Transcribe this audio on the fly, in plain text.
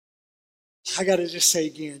I got to just say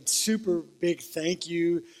again, super big thank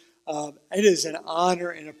you. It is an honor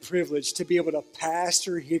and a privilege to be able to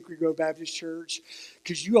pastor Hickory Grove Baptist Church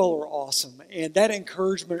because you all are awesome. And that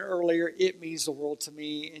encouragement earlier, it means the world to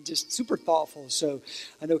me and just super thoughtful. So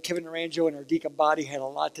I know Kevin Naranjo and our deacon body had a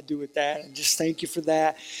lot to do with that. And just thank you for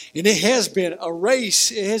that. And it has been a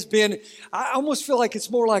race. It has been, I almost feel like it's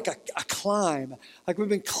more like a climb. Like we've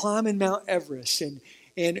been climbing Mount Everest.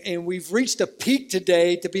 And we've reached a peak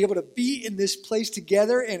today to be able to be in this place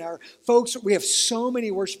together. And our folks, we have so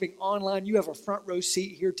many worshiping online. You have a front row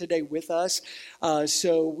seat here today with us.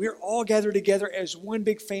 So we're all gathered together as one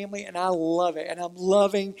big family, and I love it. And I'm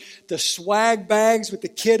loving the swag bags with the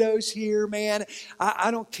kiddos here, man.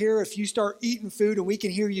 I don't care if you start eating food and we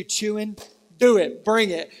can hear you chewing. Do it.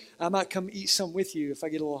 Bring it. I might come eat some with you if I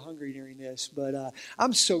get a little hungry during this. But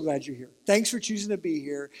I'm so glad you're here. Thanks for choosing to be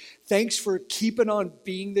here. Thanks for keeping on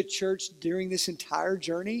being the church during this entire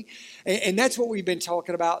journey. And that's what we've been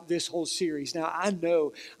talking about this whole series. Now, I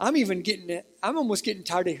know I'm almost getting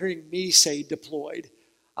tired of hearing me say deployed.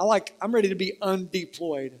 I'm ready to be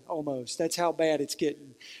undeployed almost. That's how bad it's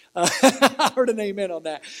getting. I heard an amen on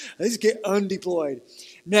that. Let's get undeployed.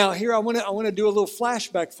 Now, here I want to do a little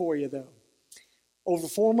flashback for you, though. Over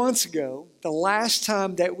 4 months ago, the last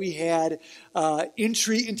time that we had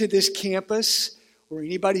entry into this campus, where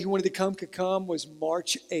anybody who wanted to come could come, was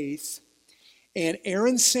March 8th. And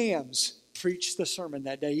Aaron Sams preached the sermon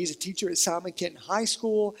that day. He's a teacher at Simon Kenton High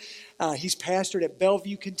School. He's pastored at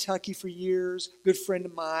Bellevue, Kentucky for years. Good friend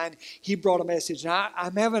of mine. He brought a message. And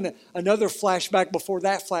I'm having another flashback before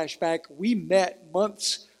that flashback. We met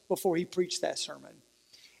months before he preached that sermon.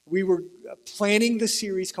 We were planning the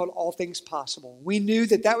series called All Things Possible. We knew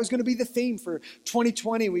that was going to be the theme for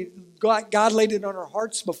 2020. God laid it on our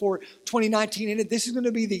hearts before 2019 ended. This is going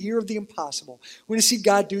to be the year of the impossible. We're going to see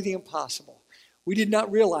God do the impossible. We did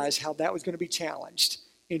not realize how that was going to be challenged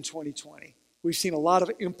in 2020. We've seen a lot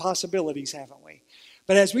of impossibilities, haven't we?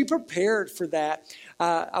 But as we prepared for that,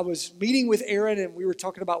 I was meeting with Aaron, and we were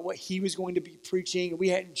talking about what he was going to be preaching. We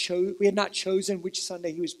had not chosen which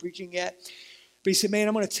Sunday he was preaching yet. But he said, man,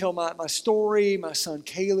 I'm going to tell my story, my son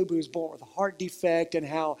Caleb, who was born with a heart defect, and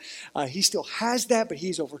how he still has that, but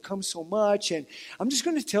he's overcome so much. And I'm just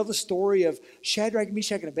going to tell the story of Shadrach,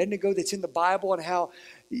 Meshach, and Abednego that's in the Bible, and how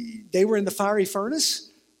they were in the fiery furnace,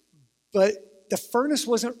 but the furnace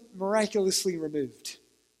wasn't miraculously removed.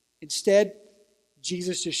 Instead,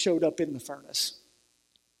 Jesus just showed up in the furnace.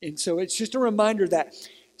 And so it's just a reminder that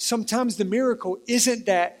sometimes the miracle isn't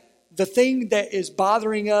that the thing that is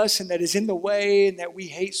bothering us and that is in the way and that we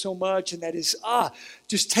hate so much and that is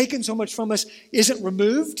just taken so much from us isn't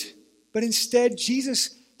removed, but instead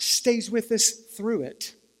Jesus stays with us through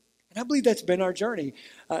it. And I believe that's been our journey.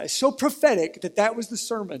 So prophetic that was the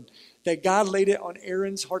sermon that God laid it on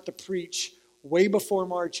Aaron's heart to preach way before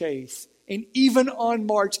March 8th. And even on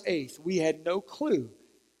March 8th, we had no clue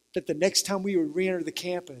that the next time we would re-enter the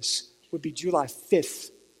campus would be July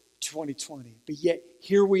 5th, 2020. But yet,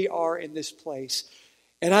 here we are in this place.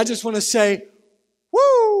 And I just want to say,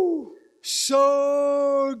 woo!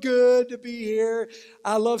 So good to be here.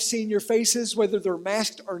 I love seeing your faces, whether they're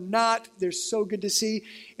masked or not. They're so good to see.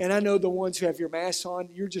 And I know the ones who have your masks on,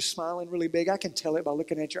 you're just smiling really big. I can tell it by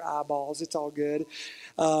looking at your eyeballs. It's all good.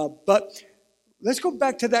 But let's go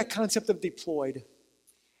back to that concept of deployed.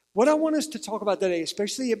 What I want us to talk about today,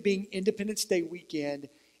 especially it being Independence Day weekend,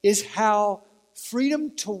 is how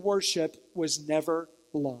freedom to worship was never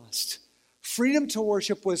lost. Freedom to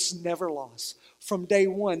worship was never lost from day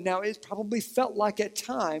one. Now, it probably felt like at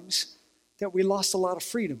times that we lost a lot of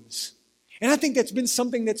freedoms. And I think that's been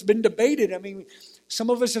something that's been debated. I mean, some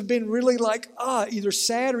of us have been really either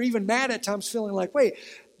sad or even mad at times, feeling like, wait,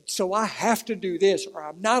 so I have to do this, or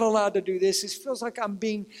I'm not allowed to do this. It feels like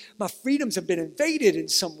my freedoms have been invaded in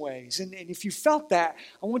some ways. And if you felt that,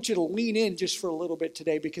 I want you to lean in just for a little bit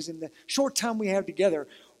today, because in the short time we have together,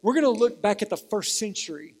 we're going to look back at the first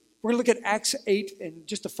century. We're going to look at Acts 8 and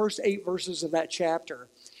just the first 8 verses of that chapter.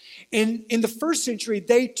 And in the first century,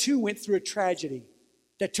 they too went through a tragedy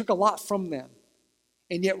that took a lot from them.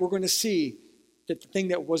 And yet we're going to see that the thing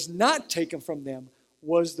that was not taken from them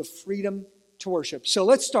was the freedom to worship. So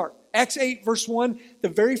let's start. Acts 8 verse 1, the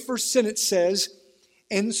very first sentence says,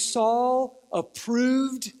 and Saul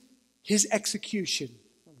approved his execution.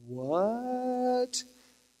 What?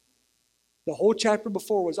 The whole chapter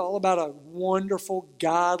before was all about a wonderful,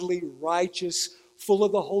 godly, righteous, full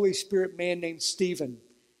of the Holy Spirit man named Stephen.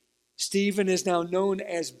 Stephen is now known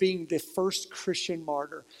as being the first Christian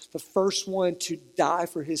martyr, the first one to die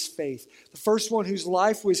for his faith, the first one whose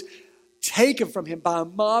life was taken from him by a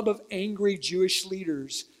mob of angry Jewish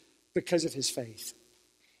leaders because of his faith.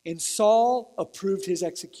 And Saul approved his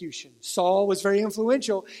execution. Saul was very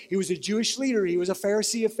influential. He was a Jewish leader. He was a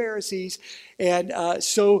Pharisee of Pharisees. And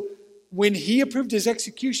so when he approved his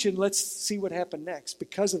execution, let's see what happened next.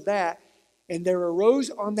 Because of that, and there arose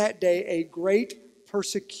on that day a great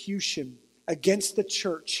persecution against the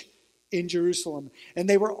church in Jerusalem. And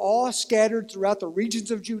they were all scattered throughout the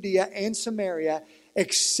regions of Judea and Samaria,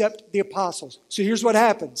 except the apostles. So here's what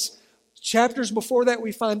happens. Chapters before that,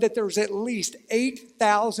 we find that there was at least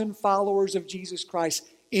 8,000 followers of Jesus Christ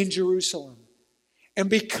in Jerusalem. And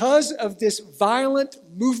because of this violent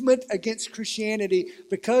movement against Christianity,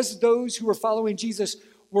 because those who were following Jesus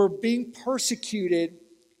were being persecuted,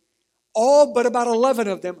 all but about 11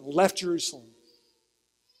 of them left Jerusalem.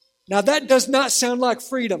 Now that does not sound like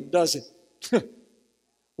freedom, does it?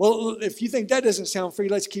 Well, if you think that doesn't sound free,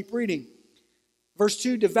 let's keep reading. Verse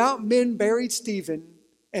 2, devout men buried Stephen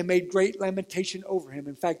and made great lamentation over him.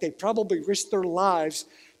 In fact, they probably risked their lives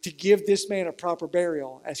to give this man a proper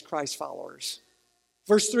burial as Christ followers.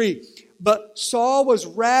 Verse 3, but Saul was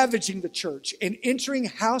ravaging the church and entering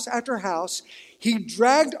house after house. He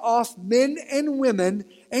dragged off men and women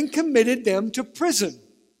and committed them to prison.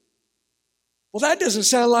 Well, that doesn't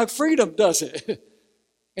sound like freedom, does it?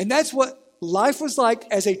 And that's what life was like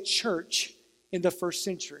as a church in the first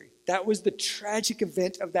century. That was the tragic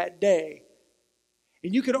event of that day.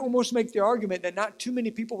 And you could almost make the argument that not too many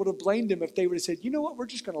people would have blamed him if they would have said, you know what, we're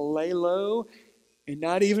just going to lay low and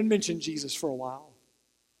not even mention Jesus for a while.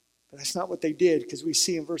 But that's not what they did, because we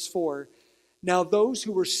see in verse 4, now those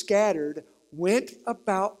who were scattered went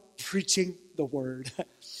about preaching the word.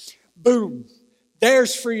 Boom.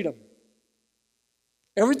 There's freedom.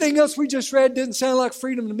 Everything else we just read didn't sound like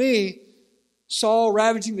freedom to me. Saul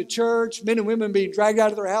ravaging the church, men and women being dragged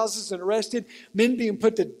out of their houses and arrested, men being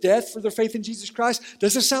put to death for their faith in Jesus Christ.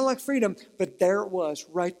 Doesn't sound like freedom, but there it was,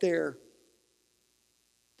 right there.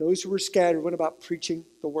 Those who were scattered went about preaching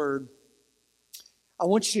the word. I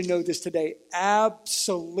want you to know this today.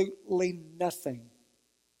 Absolutely nothing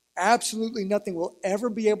will ever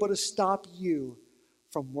be able to stop you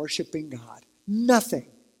from worshiping God. Nothing.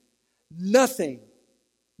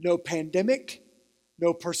 No pandemic.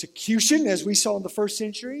 No persecution, as we saw in the first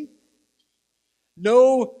century.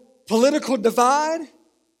 No political divide.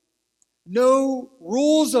 No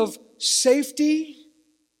rules of safety.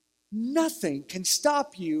 Nothing can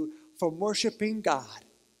stop you from worshiping God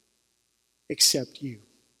except you.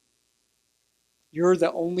 You're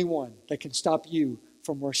the only one that can stop you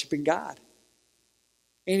from worshiping God.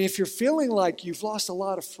 And if you're feeling like you've lost a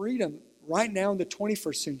lot of freedom right now in the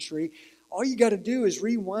 21st century, all you got to do is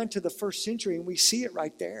rewind to the first century and we see it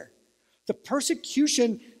right there. The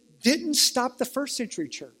persecution didn't stop the first century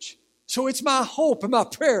church. So it's my hope and my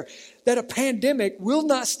prayer that a pandemic will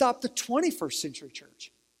not stop the 21st century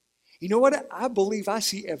church. You know what? I believe I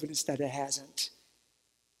see evidence that it hasn't.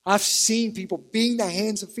 I've seen people being the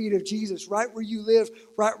hands and feet of Jesus right where you live,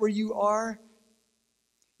 right where you are.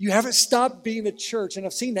 You haven't stopped being the church, and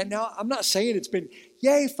I've seen that. Now, I'm not saying it's been,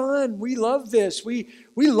 yay, fun. We love this. We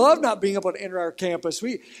love not being able to enter our campus.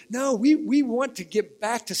 We want to get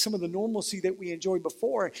back to some of the normalcy that we enjoyed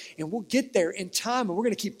before, and we'll get there in time, and we're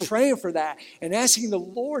going to keep praying for that and asking the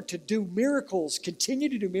Lord to do miracles, continue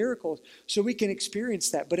to do miracles, so we can experience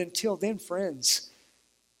that. But until then, friends,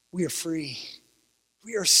 we are free.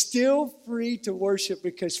 We are still free to worship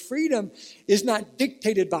because freedom is not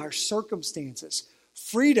dictated by our circumstances.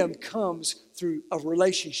 Freedom comes through a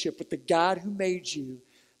relationship with the God who made you,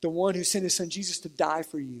 the one who sent his son Jesus to die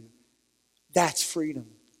for you. That's freedom.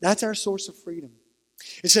 That's our source of freedom.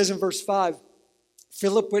 It says in verse 5,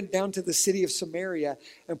 Philip went down to the city of Samaria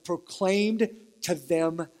and proclaimed to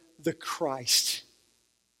them the Christ.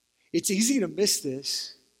 It's easy to miss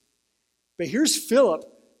this, but here's Philip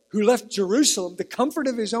who left Jerusalem, the comfort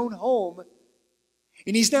of his own home,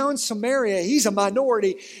 and he's now in Samaria. He's a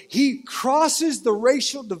minority. He crosses the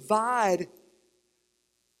racial divide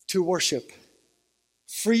to worship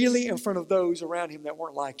freely in front of those around him that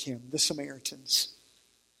weren't like him, the Samaritans.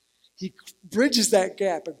 He bridges that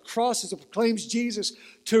gap and crosses and proclaims Jesus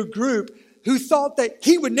to a group who thought that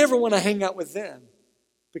he would never want to hang out with them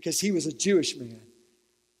because he was a Jewish man.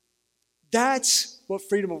 That's what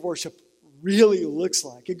freedom of worship really looks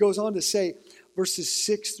like. It goes on to say, verses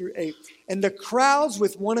 6 through 8, and the crowds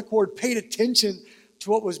with one accord paid attention to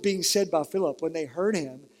what was being said by Philip when they heard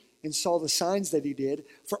him and saw the signs that he did.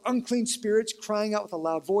 For unclean spirits, crying out with a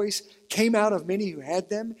loud voice, came out of many who had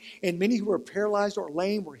them, and many who were paralyzed or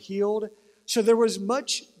lame were healed. So there was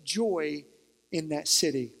much joy in that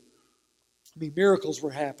city. I mean, miracles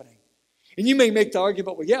were happening. And you may make the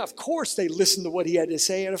argument, well, yeah, of course they listened to what he had to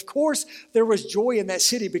say. And of course there was joy in that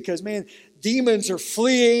city because, man, demons are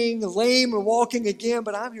fleeing, the lame are walking again.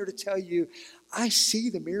 But I'm here to tell you, I see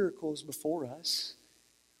the miracles before us.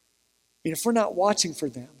 And if we're not watching for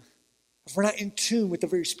them, if we're not in tune with the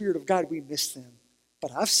very Spirit of God, we miss them.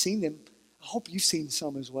 But I've seen them. I hope you've seen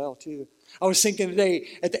some as well, too. I was thinking today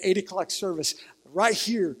at the 8 o'clock service, right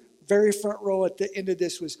here, very front row at the end of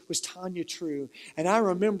this was Tanya True. And I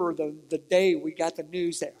remember the day we got the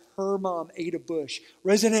news that her mom, Ada Bush,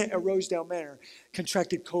 resident at Rosedale Manor,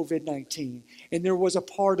 contracted COVID-19. And there was a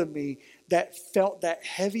part of me that felt that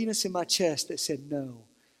heaviness in my chest that said, no,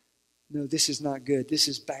 this is not good. This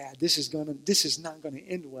is bad. This is not going to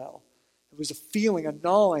end well. It was a feeling, a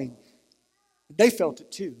gnawing. They felt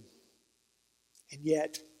it too. And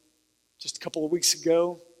yet, just a couple of weeks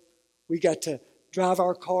ago, we got to drive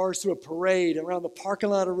our cars through a parade around the parking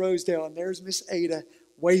lot of Rosedale, and there's Miss Ada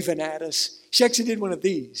waving at us. She actually did one of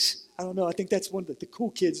these. I don't know, I think that's one that the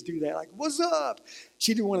cool kids do that. Like, what's up?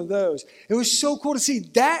 She did one of those. It was so cool to see.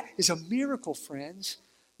 That is a miracle, friends.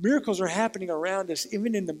 Miracles are happening around us,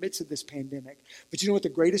 even in the midst of this pandemic. But you know what the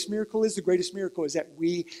greatest miracle is? The greatest miracle is that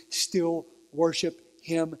we still worship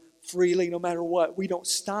Him freely no matter what. We don't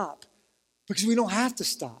stop because we don't have to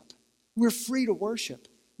stop. We're free to worship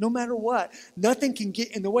no matter what. Nothing can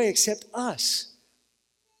get in the way except us.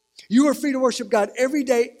 You are free to worship God every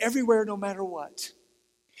day, everywhere, no matter what.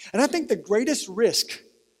 And I think the greatest risk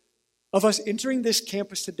of us entering this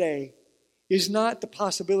campus today is not the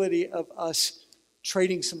possibility of us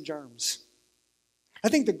trading some germs. I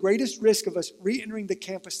think the greatest risk of us re-entering the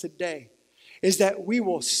campus today is that we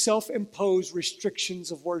will self-impose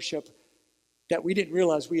restrictions of worship that we didn't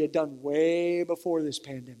realize we had done way before this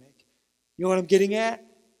pandemic. You know what I'm getting at?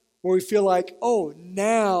 Where we feel like, oh,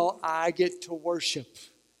 now I get to worship.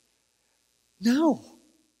 No.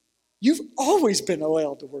 You've always been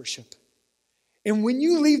allowed to worship. And when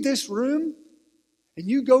you leave this room and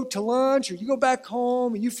you go to lunch or you go back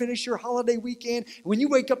home and you finish your holiday weekend, and when you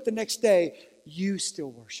wake up the next day, you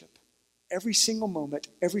still worship. Every single moment,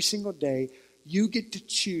 every single day, you get to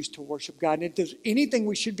choose to worship God. And if there's anything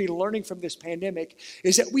we should be learning from this pandemic,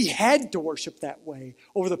 is that we had to worship that way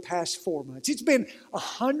over the past 4 months. It's been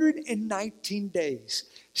 119 days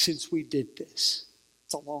since we did this.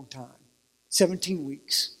 It's a long time. 17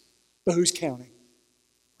 weeks. But who's counting?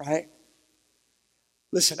 Right?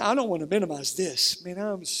 Listen, I don't want to minimize this. Man,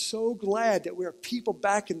 I'm so glad that we are people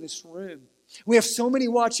back in this room. We have so many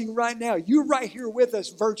watching right now. You're right here with us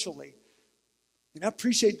virtually. And I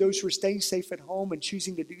appreciate those who are staying safe at home and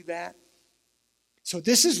choosing to do that. So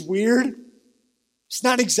this is weird. It's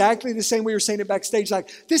not exactly the same way we were saying it backstage.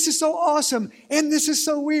 Like, this is so awesome and this is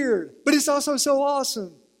so weird. But it's also so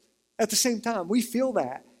awesome at the same time. We feel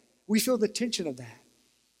that. We feel the tension of that.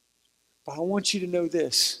 But I want you to know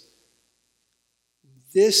this.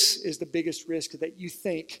 This is the biggest risk, that you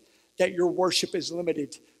think that your worship is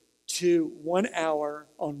limited to 1 hour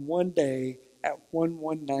on one day at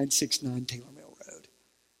 11969 Taylor Mill Road.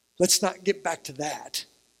 Let's not get back to that.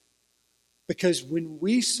 Because when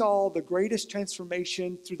we saw the greatest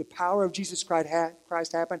transformation through the power of Jesus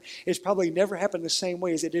Christ happen, it's probably never happened the same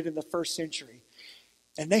way as it did in the first century.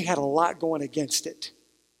 And they had a lot going against it.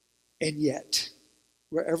 And yet,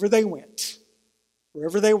 wherever they went,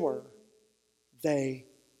 wherever they were, they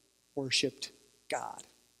worshiped God.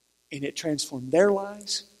 And it transformed their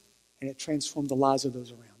lives, and it transformed the lives of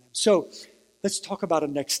those around them. So let's talk about a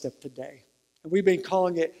next step today. And we've been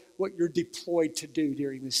calling it what you're deployed to do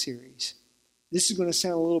during this series. This is going to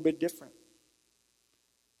sound a little bit different.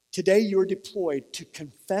 Today you're deployed to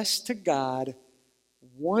confess to God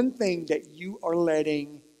one thing that you are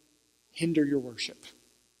letting hinder your worship.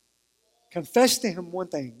 Confess to Him one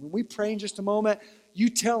thing. When we pray in just a moment, you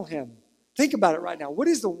tell Him. Think about it right now. What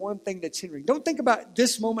is the one thing that's hindering? Don't think about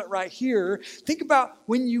this moment right here. Think about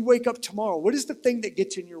when you wake up tomorrow. What is the thing that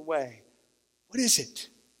gets in your way? What is it?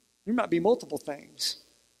 There might be multiple things.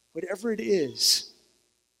 Whatever it is,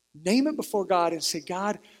 name it before God and say,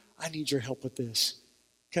 God, I need your help with this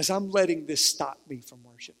because I'm letting this stop me from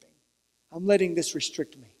worshiping. I'm letting this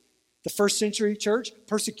restrict me. The first century church,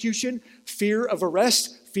 persecution, fear of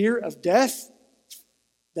arrest, fear of death.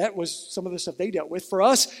 That was some of the stuff they dealt with. For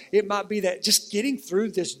us, it might be that just getting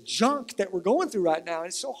through this junk that we're going through right now. And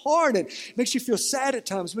it's so hard and it makes you feel sad at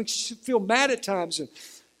times, makes you feel mad at times. And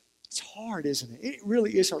it's hard, isn't it? It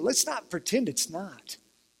really is hard. Let's not pretend it's not.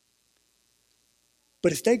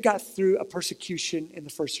 But if they got through a persecution in the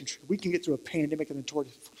first century, we can get through a pandemic in the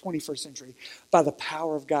 21st century by the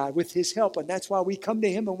power of God with His help. And that's why we come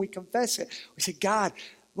to Him and we confess it. We say, God,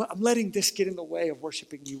 I'm letting this get in the way of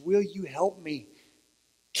worshiping You. Will You help me?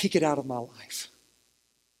 kick it out of my life.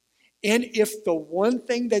 And if the one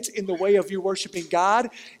thing that's in the way of you worshiping God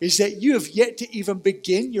is that you have yet to even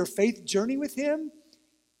begin your faith journey with Him,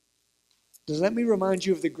 then let me remind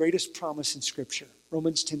you of the greatest promise in Scripture,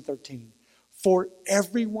 Romans 10:13. For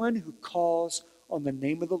everyone who calls on the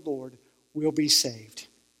name of the Lord will be saved.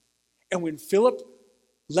 And when Philip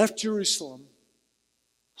left Jerusalem,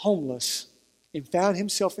 homeless, and found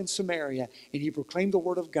himself in Samaria, and he proclaimed the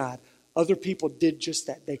word of God, other people did just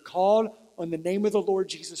that. They called on the name of the Lord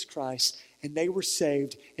Jesus Christ, and they were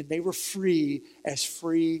saved, and they were free as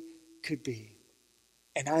free could be.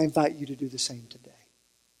 And I invite you to do the same today.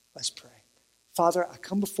 Let's pray. Father, I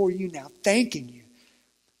come before you now thanking you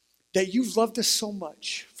that you've loved us so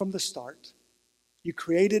much from the start. You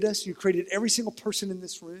created us. You created every single person in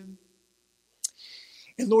this room.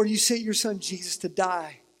 And Lord, you sent your son Jesus to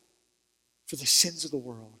die for the sins of the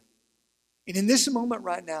world. And in this moment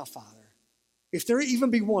right now, Father, if there even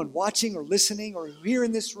be one watching or listening or here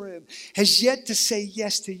in this room has yet to say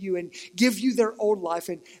yes to you and give you their old life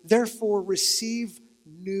and therefore receive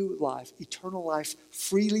new life, eternal life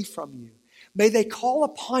freely from you, may they call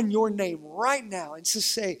upon your name right now and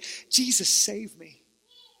just say, Jesus, save me.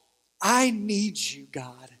 I need you,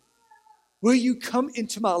 God. Will you come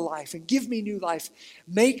into my life and give me new life?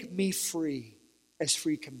 Make me free as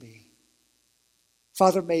free can be.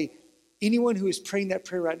 Father, may anyone who is praying that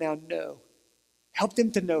prayer right now know. Help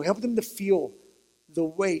them to feel the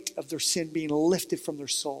weight of their sin being lifted from their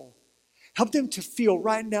soul. Help them to feel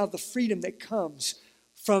right now the freedom that comes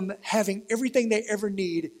from having everything they ever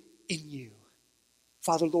need in you.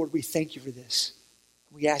 Father, Lord, we thank you for this.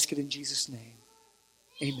 We ask it in Jesus' name.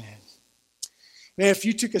 Amen. Man, if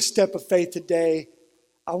you took a step of faith today,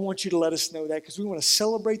 I want you to let us know that because we want to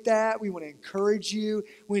celebrate that. We want to encourage you.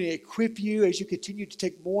 We want to equip you as you continue to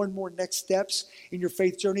take more and more next steps in your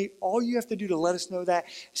faith journey. All you have to do to let us know that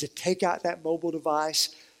is to take out that mobile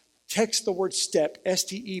device, text the word STEP,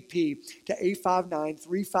 S-T-E-P, to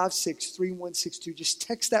 859-356-3162. Just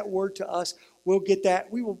text that word to us. We'll get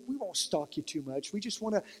that. We won't stalk you too much. We just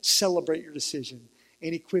want to celebrate your decision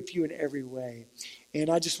and equip you in every way. And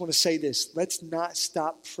I just want to say this. Let's not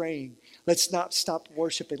stop praying. Let's not stop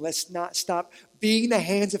worshiping. Let's not stop being the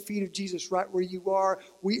hands and feet of Jesus right where you are.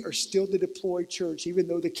 We are still the deployed church, even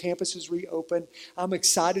though the campus is reopened. I'm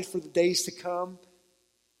excited for the days to come,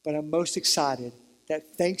 but I'm most excited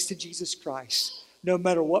that thanks to Jesus Christ, no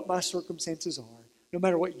matter what my circumstances are, no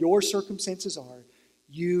matter what your circumstances are,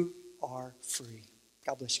 you are free.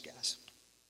 God bless you guys.